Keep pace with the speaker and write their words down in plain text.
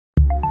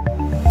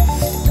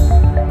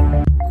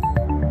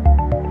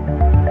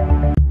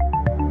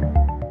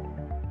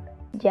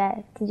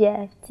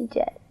TGIF.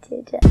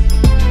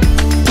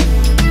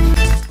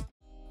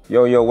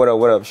 Yo, what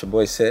up? It's your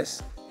boy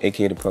Sess,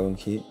 aka the Problem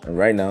Kid, and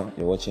right now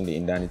you're watching the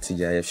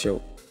NdaniTGIF Show.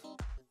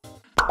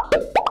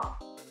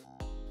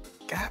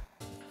 God,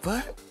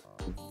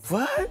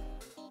 what?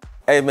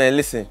 Hey man,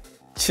 listen,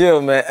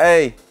 chill man.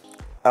 Hey,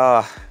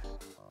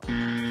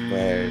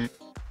 man.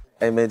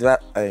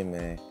 Hey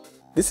man,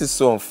 this is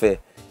so unfair.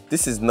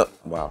 This is not,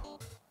 wow.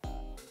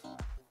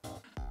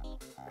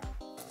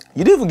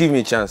 You didn't even give me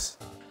a chance.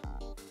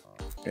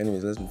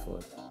 Anyways, let's move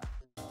forward.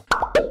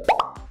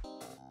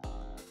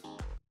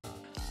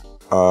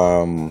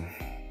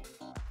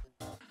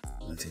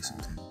 Let's take some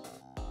time.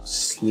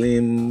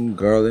 Slim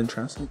girl in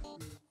transit.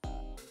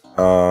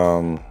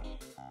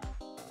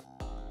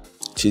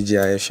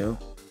 TGIF Show.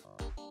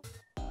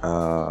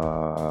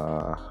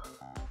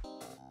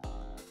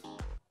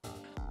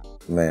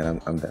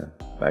 Man, I'm done.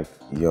 Like,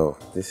 yo,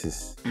 this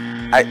is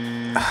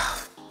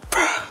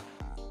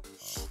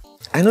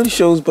I know the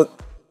shows, but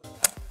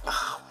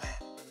oh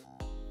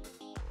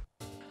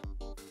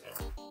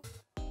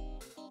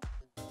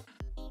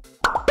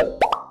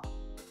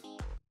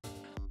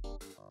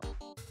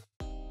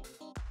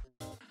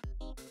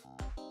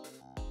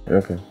man.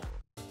 Okay.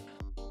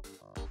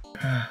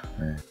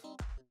 Man.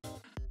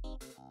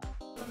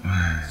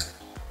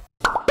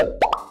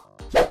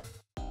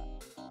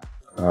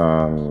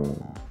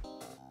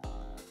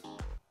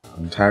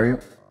 Ontario?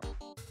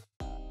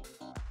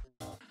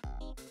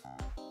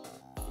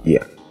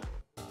 Yeah.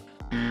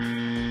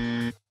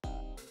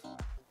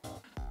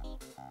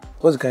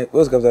 What's the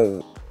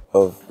capital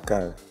of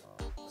Canada?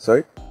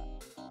 Sorry?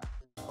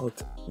 Oh,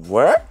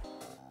 what?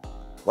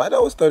 Why did I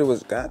always thought it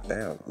was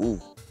goddamn? Ooh.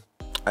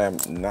 I am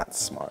not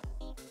smart.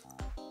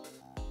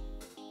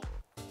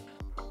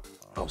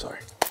 I'm sorry.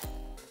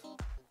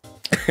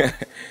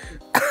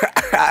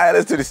 Alright,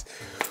 let's do this.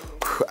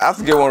 I have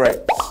to get one right.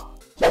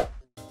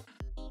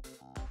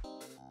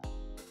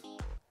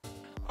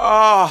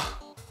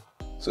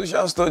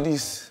 Social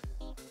studies.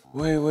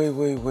 Wait. I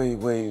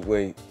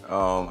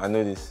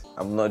know this.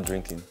 I'm not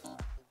drinking.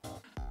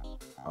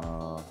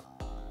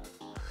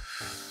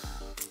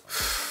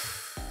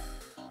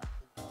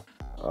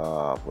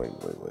 Wait.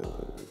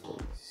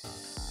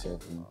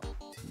 17.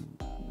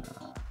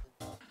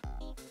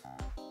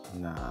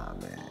 Nah,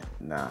 man.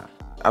 Nah.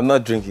 I'm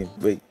not drinking.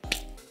 Wait.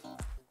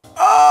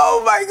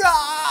 Oh my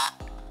God.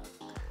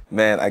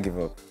 Man, I give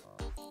up.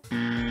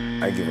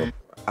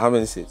 How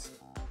many seats?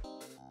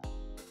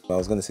 I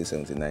was gonna say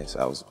 79, so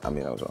I was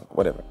wrong.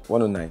 Whatever.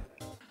 109.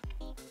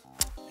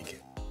 Okay.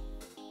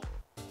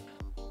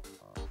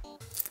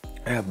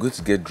 I'm good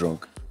to get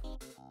drunk.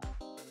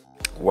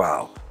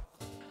 Wow.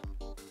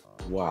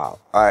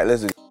 Alright,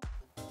 let's do it.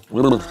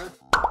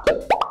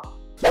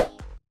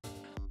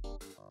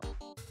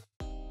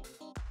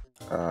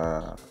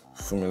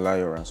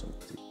 Fumilayo ransom.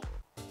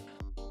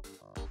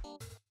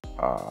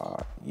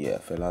 Yeah,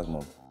 fella's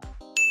mom.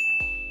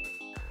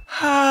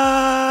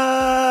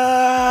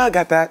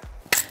 Got that.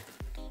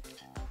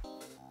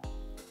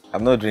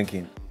 I'm not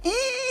drinking.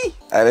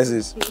 Alright, let's do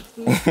this.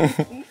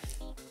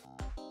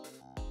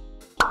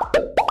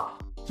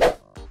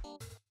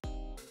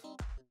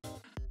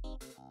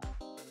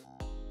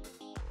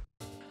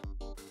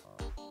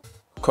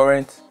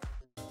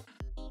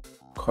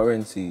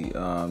 Currency,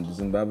 the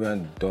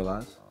Zimbabwean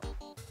dollars.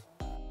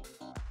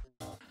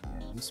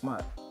 Yeah, I'm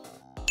smart.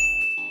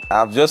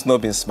 I've just not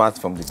been smart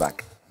from the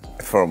back,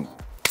 from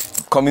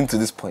coming to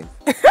this point.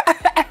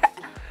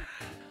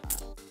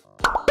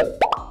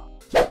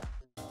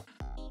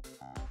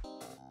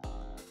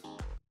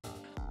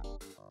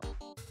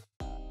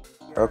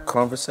 A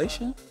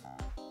conversation?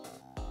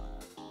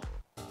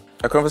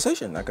 I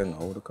can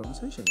hold a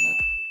conversation.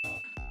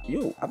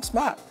 Yo, I'm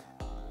smart.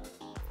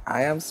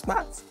 I am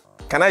smart.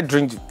 Can I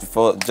drink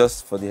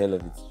just for the hell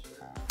of it?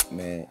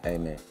 Man, hey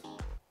man.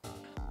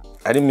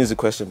 I didn't miss the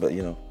question, but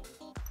you know.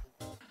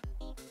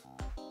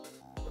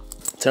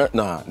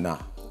 Nah.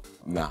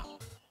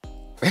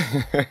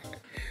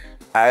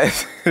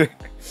 Alright,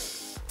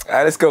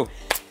 let's go.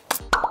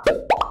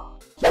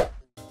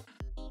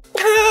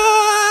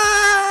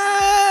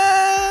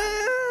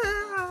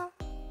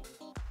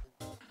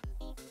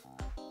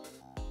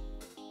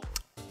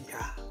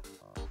 Yeah.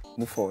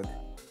 Move forward.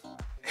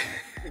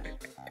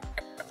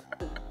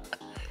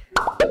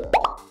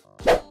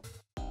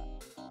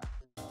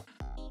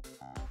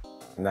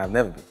 Nah, I've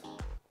never been.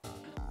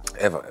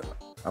 Ever.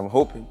 I'm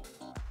hoping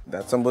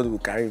that somebody will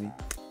carry me.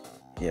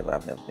 Yeah, but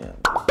I've never been.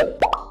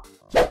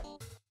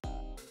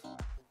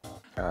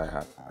 I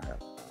have.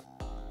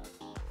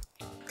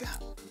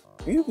 God,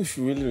 you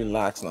should really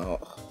relax now.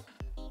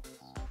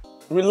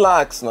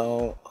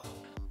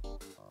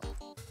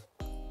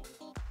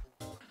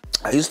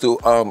 I used to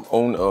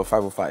own a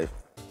 505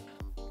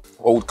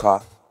 old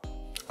car.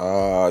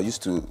 I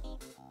used to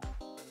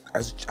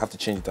have to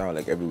change it out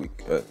like every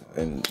week,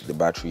 and the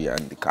battery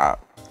and the car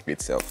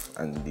itself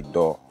and the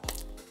door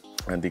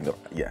and things.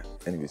 Yeah.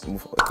 Anyways,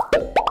 move forward.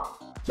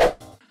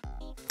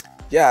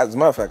 Yeah, as a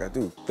matter of fact, I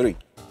do 3.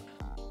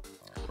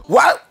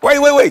 What?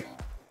 Wait.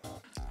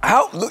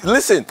 How?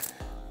 Listen.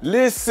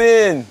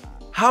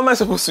 How am I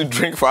supposed to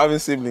drink for having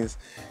siblings?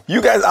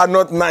 You guys are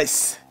not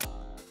nice.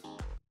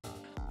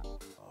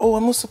 Oh,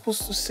 I'm not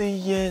supposed to say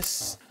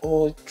yes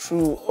or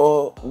true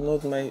or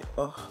not my.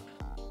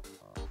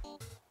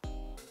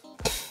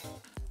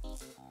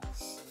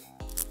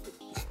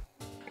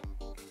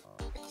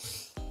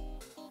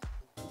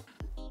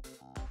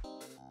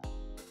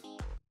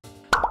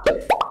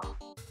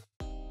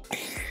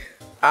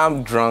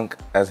 I'm drunk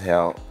as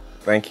hell.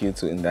 Thank you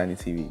to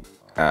NdaniTV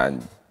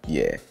and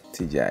yeah,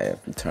 TGIF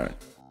return.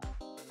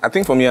 I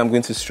think for me, I'm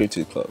going straight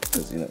to the club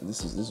because you know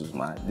this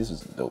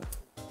was dope.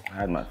 I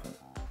had my fun.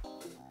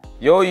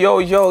 Yo,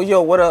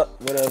 what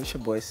up? What up? It's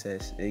your boy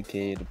Sess,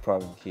 aka the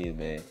Problem Kid,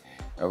 man.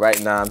 And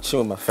right now, I'm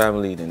chilling with my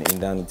family in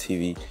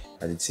NdaniTV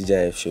at the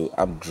TGIF Show.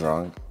 I'm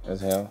drunk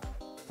as hell.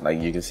 Like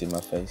you can see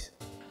my face.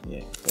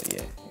 Yeah, but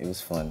yeah, it was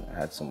fun. I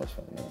had so much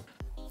fun, man.